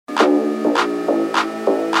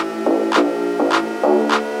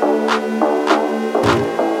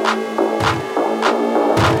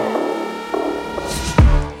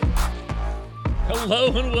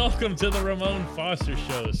and welcome to the Ramon Foster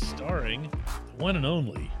Show, starring the one and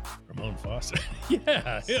only Ramon Foster.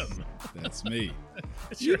 Yeah, him. That's me.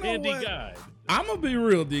 It's your handy guide. I'm gonna be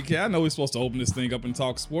real, DK. I know we're supposed to open this thing up and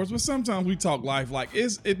talk sports, but sometimes we talk life. Like,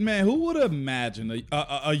 man? Who would have imagined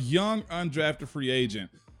a young undrafted free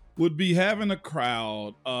agent would be having a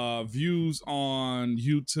crowd, views on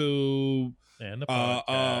YouTube, And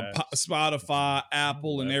the Spotify,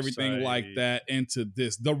 Apple, and everything website. like that into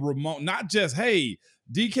this? The Ramon, not just, hey,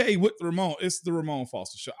 DK with Ramon. It's the Ramon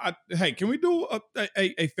Foster Show. Hey, can we do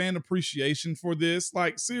a fan appreciation for this?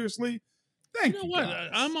 Like, seriously? Thank you. What? Guys.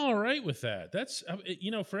 I'm all right with that. That's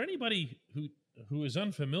for anybody who is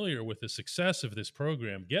unfamiliar with the success of this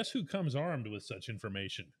program, guess who comes armed with such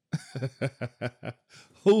information?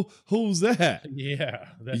 Who's that? Yeah,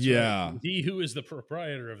 that's right. He who is the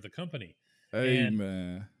proprietor of the company. Hey,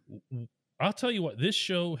 man. I'll tell you what, this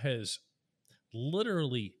show has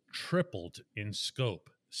literally tripled in scope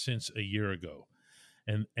since a year ago.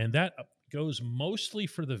 And that goes mostly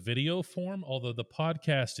for the video form, although the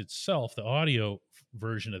podcast itself, the audio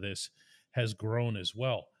version of this, has grown as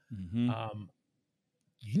well. Mm-hmm.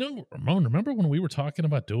 Ramon, remember when we were talking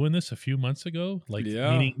about doing this a few months ago? Like,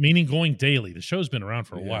 yeah. meaning going daily. The show's been around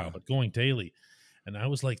for a while, but going daily. And I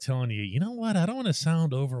was like telling you, you know what? I don't want to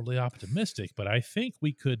sound overly optimistic, but I think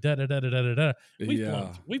we could da-da-da-da-da-da.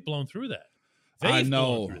 We've blown through that. I know.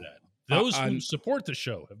 Blown through that. Those who support the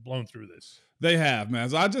show have blown through this. They have, man.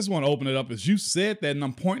 So I just want to open it up. As you said that, and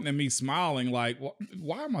I'm pointing at me smiling, like,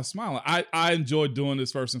 why am I smiling? I enjoy doing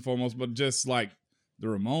this first and foremost, but just like the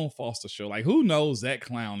Ramon Foster Show, like, who knows that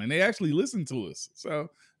clown? And they actually listen to us. So,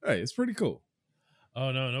 hey, it's pretty cool.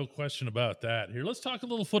 Oh, no question about that. Here, let's talk a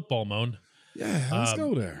little football, Moan. Yeah, let's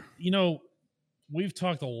go there. We've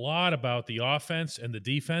talked a lot about the offense and the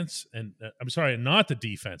defense, and I'm sorry, not the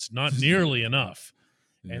defense, not nearly enough.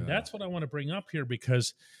 Yeah. And that's what I want to bring up here,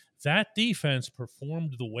 because that defense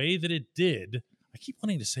performed the way that it did. I keep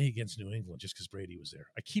wanting to say against New England just because Brady was there.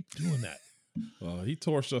 I keep doing that. Well, he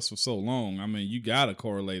torched us for so long. I mean, you got to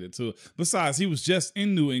correlate it to it. Besides, he was just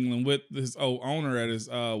in New England with his old owner at his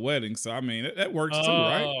wedding. So, I mean, that works too,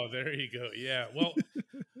 right? Oh, there you go. Yeah. Well,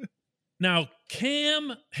 now,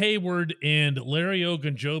 Cam Hayward and Larry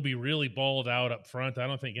Ogunjobi really balled out up front. I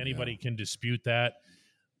don't think anybody can dispute that.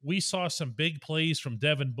 We saw some big plays from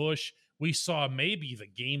Devin Bush. We saw maybe the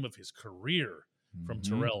game of his career from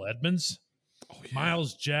Terrell Edmonds. Oh, yeah.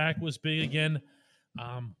 Miles Jack was big again.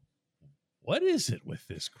 What is it with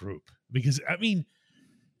this group? Because, I mean,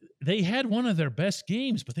 they had one of their best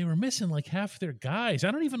games, but they were missing like half their guys.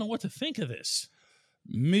 I don't even know what to think of this.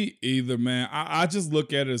 Me either, man. I just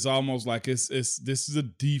look at it as almost like this is a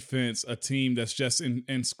defense, a team that's just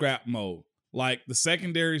in scrap mode. Like, the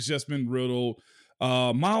secondary's just been riddled.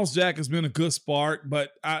 Miles Jack has been a good spark, but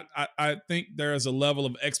I think there is a level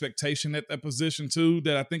of expectation at that position too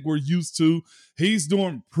that I think we're used to. He's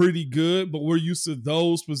doing pretty good, but we're used to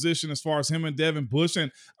those positions as far as him and Devin Bush.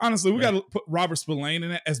 And honestly, we got to put Robert Spillane in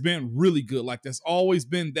it as being really good. Like, there's always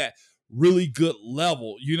been that really good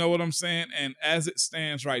level. You know what I'm saying? And as it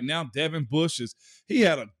stands right now, Devin Bush he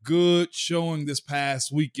had a good showing this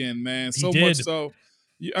past weekend, man. So much so.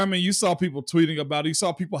 I mean, you saw people tweeting about it. You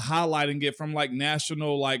saw people highlighting it from like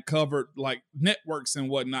national, like covered, like networks and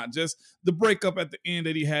whatnot. Just the breakup at the end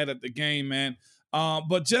that he had at the game, man.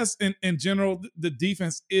 But just in general, the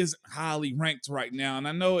defense is highly ranked right now. And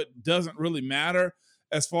I know it doesn't really matter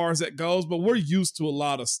as far as that goes, but we're used to a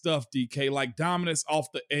lot of stuff, DK, like dominance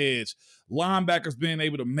off the edge, linebackers being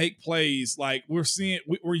able to make plays. Like, we're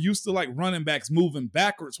used to like running backs moving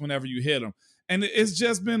backwards whenever you hit them. And it's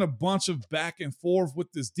just been a bunch of back and forth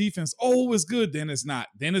with this defense. Oh, it's good. Then it's not.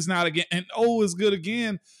 Then it's not again. And oh, it's good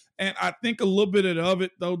again. And I think a little bit of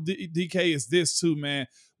it, though, DK, is this too, man.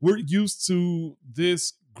 We're used to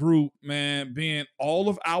this group, man, being all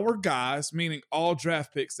of our guys, meaning all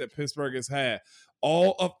draft picks that Pittsburgh has had,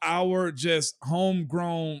 all of our just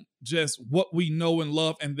homegrown, just what we know and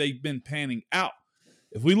love, and they've been panning out.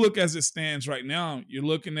 If we look as it stands right now, you're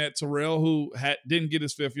looking at Terrell, who didn't get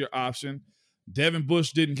his fifth-year option. Devin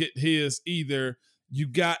Bush didn't get his either. You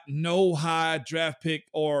got no high draft pick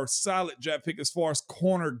or solid draft pick as far as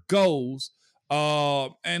corner goes.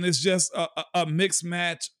 And it's just a mixed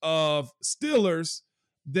match of Steelers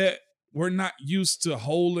that we're not used to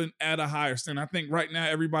holding at a higher standard. I think right now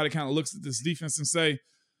everybody kind of looks at this defense and say,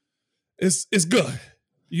 it's good.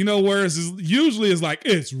 Whereas usually it's like,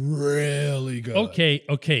 it's really good.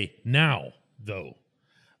 Okay. Now, though,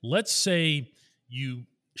 let's say you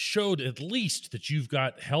showed at least that you've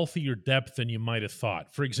got healthier depth than you might have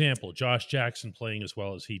thought. For example, Josh Jackson playing as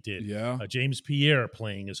well as he did. Yeah. James Pierre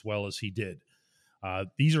playing as well as he did.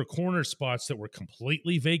 These are corner spots that were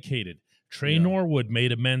completely vacated. Trey Yeah. Norwood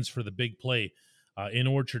made amends for the big play in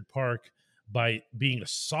Orchard Park by being a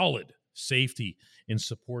solid safety in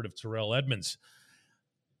support of Terrell Edmonds.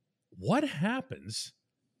 What happens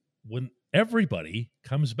when everybody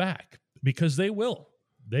comes back? Because they will.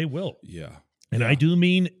 They will. Yeah. And yeah. I do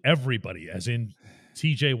mean everybody, as in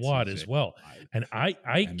TJ Watt as well. Watt. And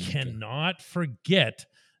I cannot forget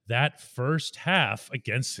that first half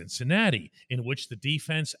against Cincinnati, in which the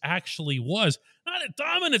defense actually was not a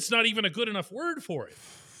dominance, not even a good enough word for it.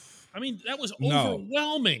 I mean, that was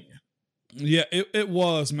overwhelming. Yeah, it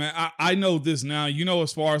was, man. I know this now. You know,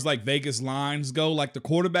 as far as like Vegas lines go, like the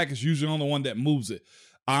quarterback is usually on the one that moves it.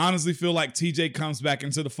 I honestly feel like TJ comes back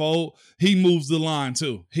into the fold. He moves the line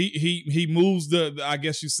too. He moves the I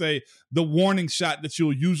guess you say the warning shot that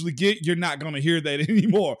you'll usually get. You're not going to hear that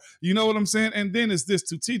anymore. You know what I'm saying? And then it's this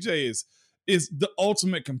too. TJ is the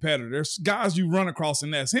ultimate competitor. There's guys you run across,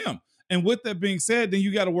 and that's him. And with that being said, then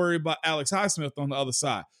you got to worry about Alex Highsmith on the other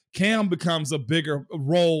side. Cam becomes a bigger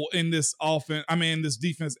role in this offense. I mean, in this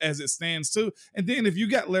defense as it stands too. And then if you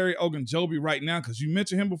got Larry Ogunjobi right now, because you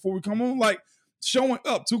mentioned him before we come on, like showing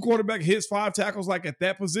up 2 quarterback hits, 5 tackles, like at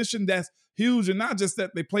that position, that's huge. And not just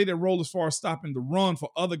that, they play their role as far as stopping the run for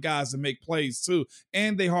other guys to make plays too.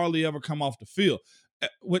 And they hardly ever come off the field.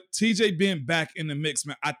 With TJ being back in the mix,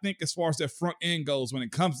 man, I think as far as that front end goes, when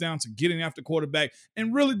it comes down to getting after quarterback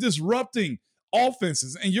and really disrupting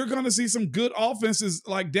offenses, and you're going to see some good offenses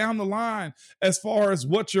like down the line as far as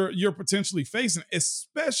what you're potentially facing,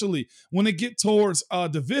 especially when it get towards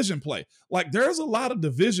division play. Like there's a lot of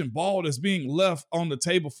division ball that's being left on the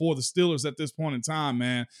table for the Steelers at this point in time,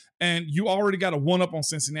 man. And you already got a one up on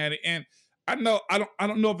Cincinnati. And I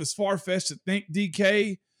don't know if it's far-fetched to think,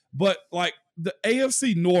 DK, but like the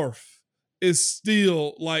AFC North is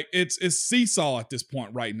still like it's seesaw at this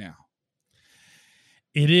point right now.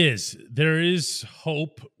 It is. There is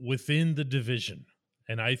hope within the division.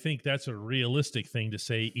 And I think that's a realistic thing to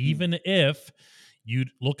say, even if you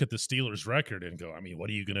look at the Steelers' record and go, I mean, what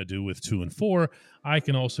are you going to do with 2 and 4? I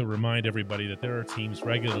can also remind everybody that there are teams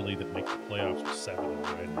regularly that make the playoffs with 7 and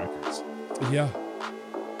 9 records. Yeah.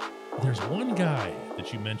 There's one guy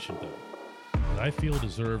that you mentioned, though, that I feel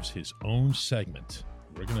deserves his own segment.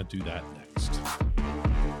 We're going to do that next.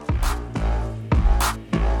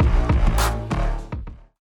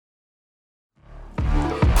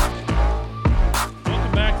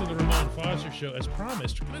 Show. As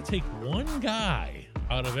promised, we're going to take one guy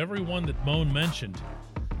out of every one that Moan mentioned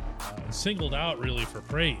and singled out really for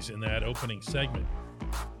praise in that opening segment.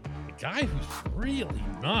 A guy who's really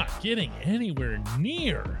not getting anywhere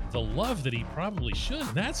near the love that he probably should,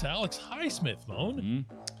 and that's Alex Highsmith, Moan.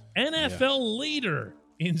 NFL leader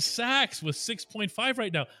in sacks with 6.5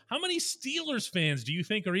 right now. How many Steelers fans do you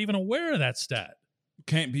think are even aware of that stat?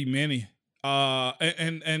 Can't be many.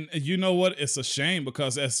 And you know what? It's a shame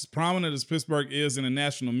because as prominent as Pittsburgh is in the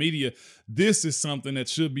national media, this is something that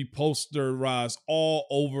should be posterized all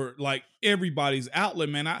over like everybody's outlet,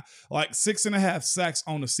 man. I like 6.5 sacks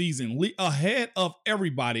on the season, ahead of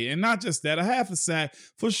everybody. And not just that, a half a sack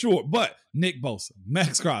for sure. But Nick Bosa,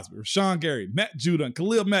 Max Crosby, Rashawn Gary, Matt Judon,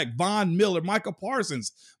 Khalil Mack, Von Miller, Micah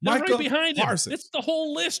Parsons. Right behind him. It's the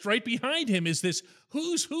whole list right behind him is this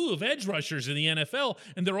who's who of edge rushers in the NFL,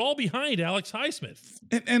 and they're all behind Alex Highsmith.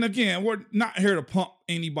 And again, we're not here to pump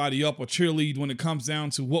anybody up or cheerlead when it comes down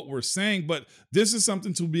to what we're saying, but this is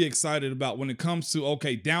something to be excited about when it comes to,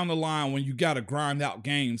 okay, down the line when you got to grind out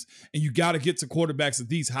games and you got to get to quarterbacks of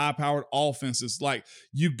these high-powered offenses. Like,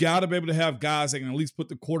 you got to be able to have guys that can at least put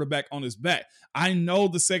the quarterback on his back. I know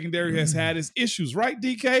the secondary has had its issues, right,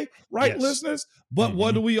 DK? Right, yes. Listeners? But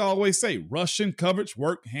what do we always say? Rush and coverage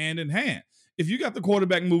work hand in hand. If you got the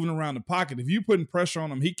quarterback moving around the pocket, if you're putting pressure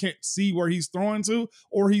on him, he can't see where he's throwing to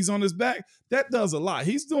or he's on his back, that does a lot.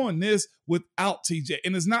 He's doing this without TJ.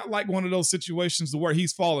 And it's not like one of those situations where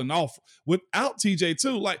he's falling off without TJ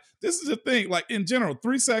too. Like, this is the thing, like in general,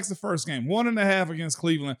 3 sacks the first game, 1.5 against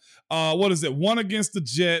Cleveland. 1 against the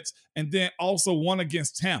Jets, and then also 1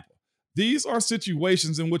 against Tampa. These are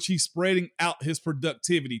situations in which he's spreading out his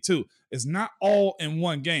productivity too. It's not all in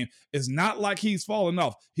one game. It's not like he's falling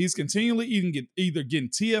off. He's continually either getting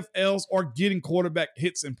TFLs or getting quarterback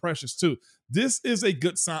hits and pressures too. This is a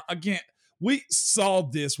good sign. Again, we saw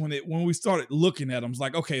this when we started looking at him. It's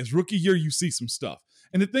like, okay, it's rookie year, you see some stuff.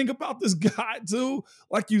 And the thing about this guy too,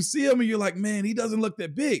 like you see him and you're like, man, he doesn't look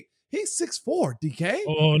that big. He's 6'4", DK.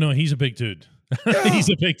 Oh, no, he's a big dude. Yeah. He's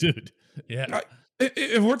a big dude. Yeah.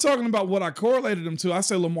 If we're talking about what I correlated him to, I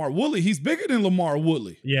say Lamar Woodley. He's bigger than Lamar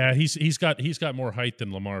Woodley. Yeah, he's got more height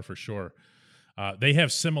than Lamar for sure. They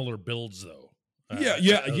have similar builds though. I'll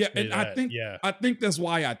say And that. Yeah. I think that's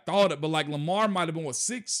why I thought it. But like Lamar might have been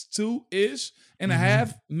 6'2" ish and a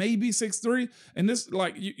half, maybe 6'3". And this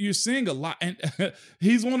like you're seeing a lot. And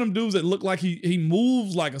he's one of them dudes that look like he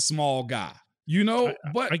moves like a small guy,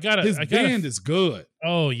 but his bend is good.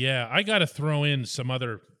 Oh yeah, I got to throw in some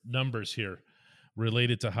other numbers here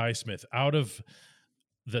related to Highsmith. Out of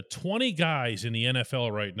the 20 guys in the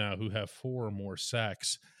NFL right now who have 4 or more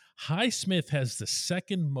sacks, Highsmith has the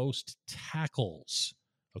second most tackles.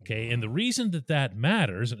 Okay. And the reason that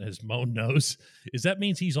matters, and as Mo knows, is that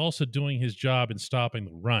means he's also doing his job in stopping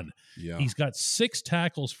the run. Yeah. He's got 6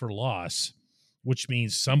 tackles for loss, which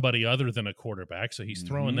means somebody other than a quarterback. So he's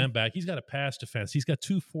throwing them back. He's got a pass defense. He's got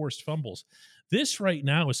 2 forced fumbles. This right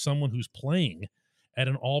now is someone who's playing at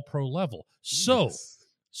an all-pro level. So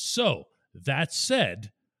that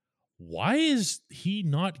said, why is he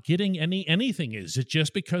not getting anything? Is it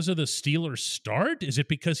just because of the Steelers' start? Is it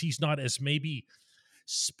because he's not as maybe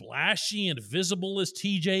splashy and visible as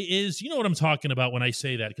TJ is? You know what I'm talking about when I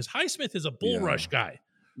say that, because Highsmith is a bull rush guy.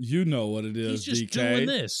 You know what it is, He's just DK. doing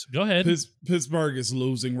this. Go ahead. Pittsburgh is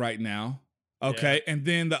losing right now. Okay. Yeah. And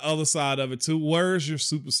then the other side of it too. Where's your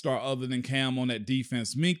superstar other than Cam on that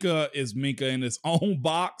defense? Minka in his own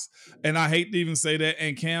box. And I hate to even say that.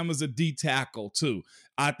 And Cam is a D tackle too.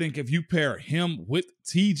 I think if you pair him with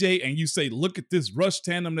TJ and you say, look at this rush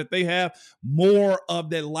tandem that they have, more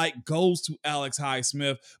of that light goes to Alex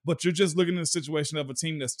Highsmith. But you're just looking at the situation of a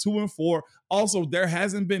team that's 2-4. Also, there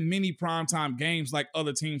hasn't been many primetime games like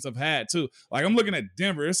other teams have had too. Like I'm looking at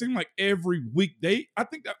Denver. It seems like every week I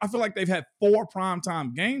feel like they've had 4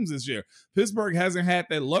 primetime games this year. Pittsburgh hasn't had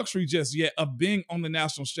that luxury just yet of being on the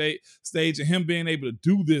national stage and him being able to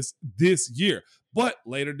do this year. But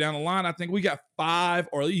later down the line, I think we got 5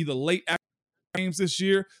 or either late games this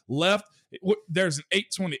year left. There's an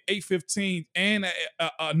 8:20, 8:15, and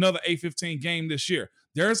another 8:15 game this year.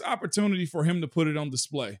 There's opportunity for him to put it on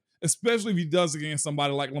display, especially if he does against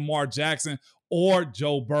somebody like Lamar Jackson or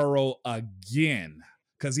Joe Burrow again,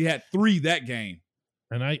 because he had 3 that game.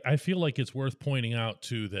 And I feel like it's worth pointing out,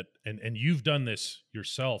 too, that, and you've done this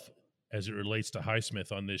yourself as it relates to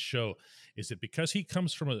Highsmith on this show, is that because he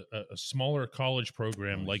comes from a smaller college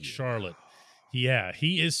program like Charlotte,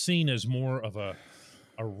 he is seen as more of a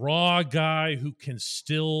raw guy who can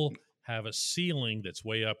still have a ceiling that's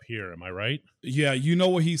way up here. Am I right? Yeah, you know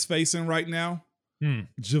what he's facing right now?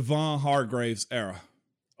 Javon Hargrave's era.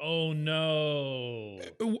 Oh, no.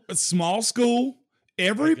 Small school.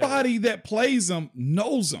 Everybody that plays him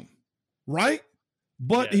knows him, right?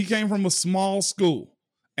 But he came from a small school.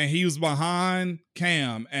 And he was behind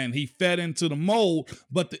Cam, and he fed into the mold.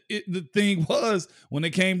 But the thing was, when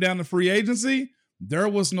it came down to free agency, there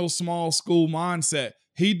was no small school mindset.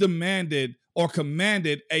 He demanded or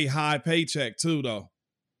commanded a high paycheck too, though.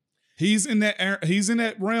 He's in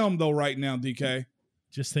that realm though right now, DK.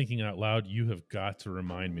 Just thinking out loud, you have got to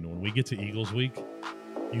remind me when we get to Eagles Week.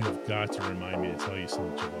 You have got to remind me to tell you some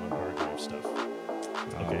Javon Hargrave stuff.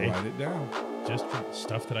 Okay, I'll write it down. Just from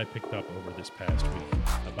stuff that I picked up over this past week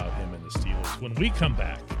about him and the Steelers. When we come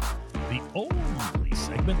back, the only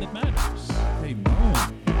segment that matters. Hey, Mo.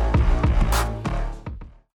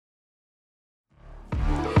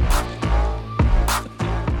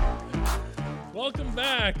 Welcome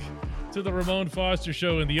back to the Ramon Foster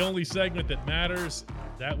Show, and the only segment that matters,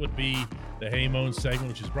 that would be the Hey Moan segment,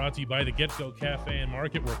 which is brought to you by the Get Go Cafe and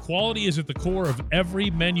Market, where quality is at the core of every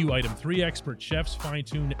menu item. 3 expert chefs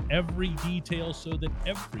fine-tune every detail so that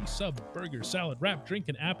every sub, burger, salad, wrap, drink,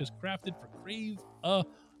 and app is crafted for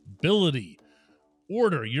craveability.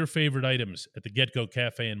 Order your favorite items at the Get Go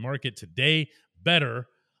Cafe and Market today. Better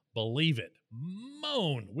believe it.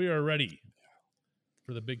 Moan, we are ready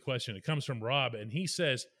for the big question. It comes from Rob, and he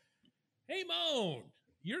says, hey, Moan,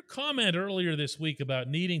 your comment earlier this week about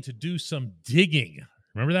needing to do some digging.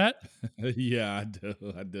 Remember that? Yeah, I do.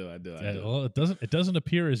 Well, it doesn't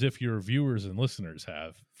appear as if your viewers and listeners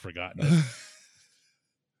have forgotten it.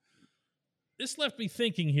 This left me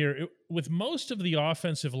thinking here, with most of the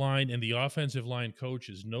offensive line and the offensive line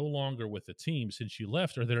coaches no longer with the team since you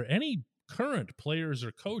left, are there any current players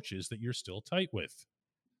or coaches that you're still tight with?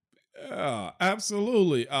 Yeah,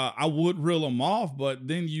 absolutely. I would reel them off, but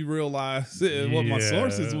then you realize what my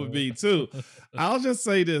sources would be too. I'll just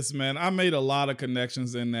say this, man. I made a lot of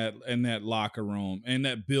connections in that locker room and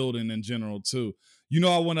that building in general too. You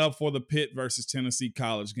know, I went up for the Pitt versus Tennessee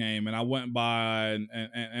college game, and I went by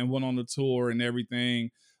and went on the tour and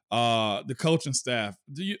everything. The coaching staff,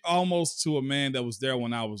 almost to a man that was there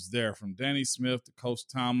when I was there, from Danny Smith to Coach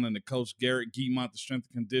Tomlin to Coach Garrett Guimont, the strength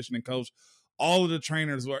and conditioning coach. All of the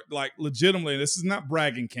trainers were like, legitimately, this is not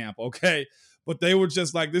bragging camp, okay? But they were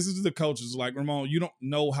just like, this is the coaches like, Ramon, you don't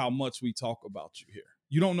know how much we talk about you here.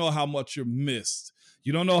 You don't know how much you're missed.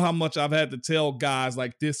 You don't know how much I've had to tell guys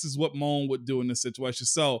like this is what Moan would do in this situation.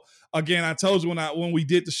 So again, I told you when we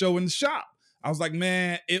did the show in the shop, I was like,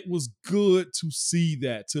 man, it was good to see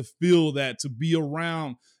that, to feel that, to be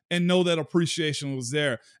around and know that appreciation was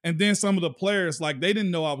there. And then some of the players, like they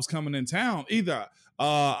didn't know I was coming in town either.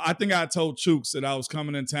 I think I told Chooks that I was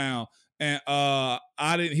coming in town. And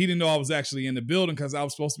he didn't know I was actually in the building because I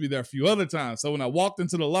was supposed to be there a few other times. So when I walked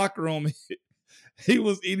into the locker room, he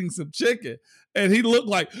was eating some chicken and he looked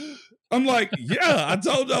like, I'm like, yeah, I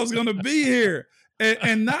told you I was going to be here.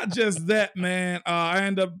 And not just that, man. I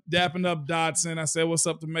ended up dapping up Dodson. I said, what's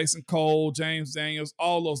up to Mason Cole, James Daniels,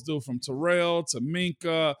 all those dudes from Terrell to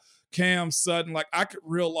Minka, Cam Sutton. Like I could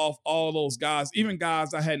reel off all those guys, even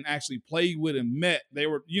guys I hadn't actually played with and met. They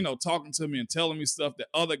were, talking to me and telling me stuff that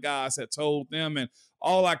other guys had told them. And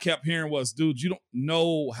all I kept hearing was, dude, you don't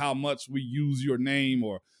know how much we use your name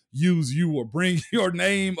or use you or bring your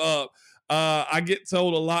name up. I get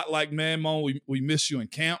told a lot like, man, Mo, we miss you in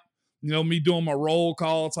camp. Me doing my roll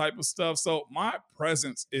call type of stuff. So my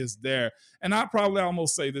presence is there. And I probably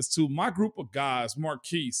almost say this too. My group of guys,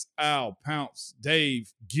 Marquise, Al, Pounce,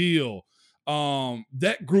 Dave, Gil,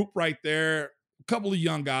 that group right there, a couple of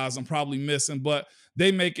young guys I'm probably missing, but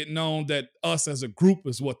they make it known that us as a group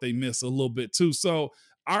is what they miss a little bit too. So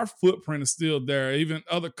our footprint is still there. Even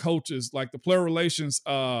other coaches, like the player relations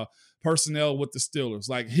personnel with the Steelers,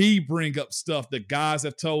 like he bring up stuff that guys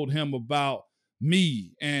have told him about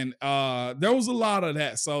me. And there was a lot of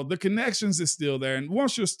that. So the connections is still there. And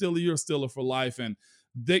once you're a Steeler for life. And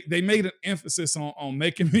they made an emphasis on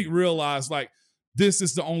making me realize like, this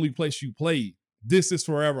is the only place you played. This is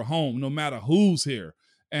forever home, no matter who's here.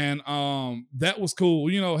 And that was cool.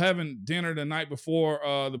 Having dinner the night before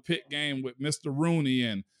the Pitt game with Mr. Rooney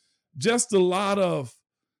and just a lot of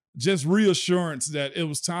just reassurance that it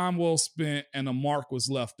was time well spent and a mark was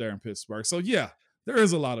left there in Pittsburgh. So yeah, there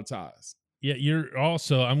is a lot of ties. Yeah,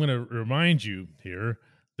 I'm going to remind you here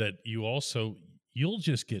that you'll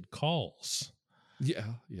just get calls. Yeah,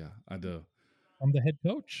 I do. From the head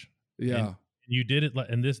coach. Yeah. And you did it,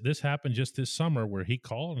 and this happened just this summer where he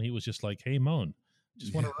called and he was just like, hey, Moan,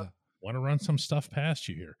 just want to run some stuff past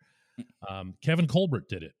you here. Kevin Colbert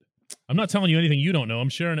did it. I'm not telling you anything you don't know. I'm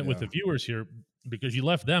sharing it with the viewers here because you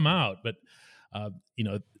left them out. But,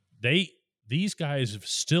 these guys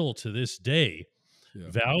still to this day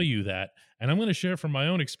value that. And I'm going to share from my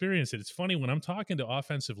own experience that it's funny when I'm talking to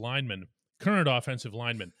current offensive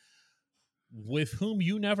linemen with whom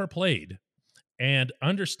you never played, and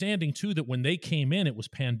understanding too that when they came in, it was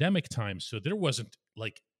pandemic time. So there wasn't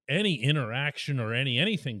like any interaction or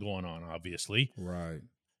anything going on, obviously. Right.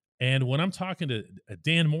 And when I'm talking to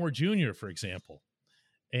Dan Moore Jr., for example,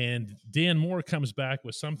 and Dan Moore comes back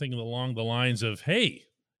with something along the lines of, hey,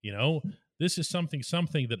 this is something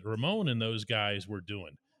that Ramon and those guys were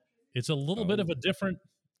doing. It's a little bit of a different,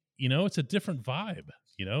 it's a different vibe,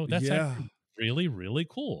 that's actually really, really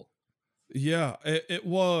cool. Yeah, it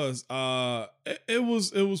was. It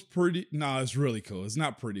was pretty. No, it's really cool. It's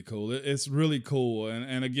not pretty cool. It's really cool.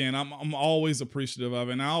 And again, I'm always appreciative of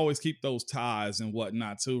it. And I always keep those ties and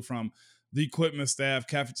whatnot too, from the equipment staff,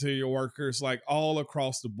 cafeteria workers, like all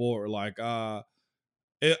across the board. Like I'm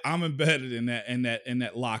embedded in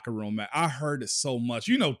that locker room, man. I heard it so much.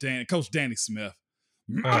 Coach Danny Smith.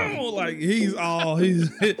 Like he's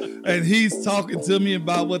talking to me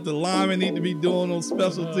about what the linemen need to be doing on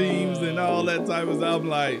special teams and all that type of stuff. I'm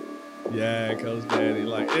like, yeah, Coach Danny,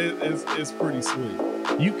 like it's pretty sweet.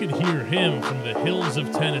 You could hear him from the hills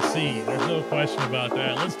of Tennessee. There's no question about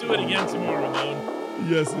that. Let's do it again tomorrow, Ramon.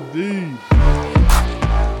 Yes, indeed.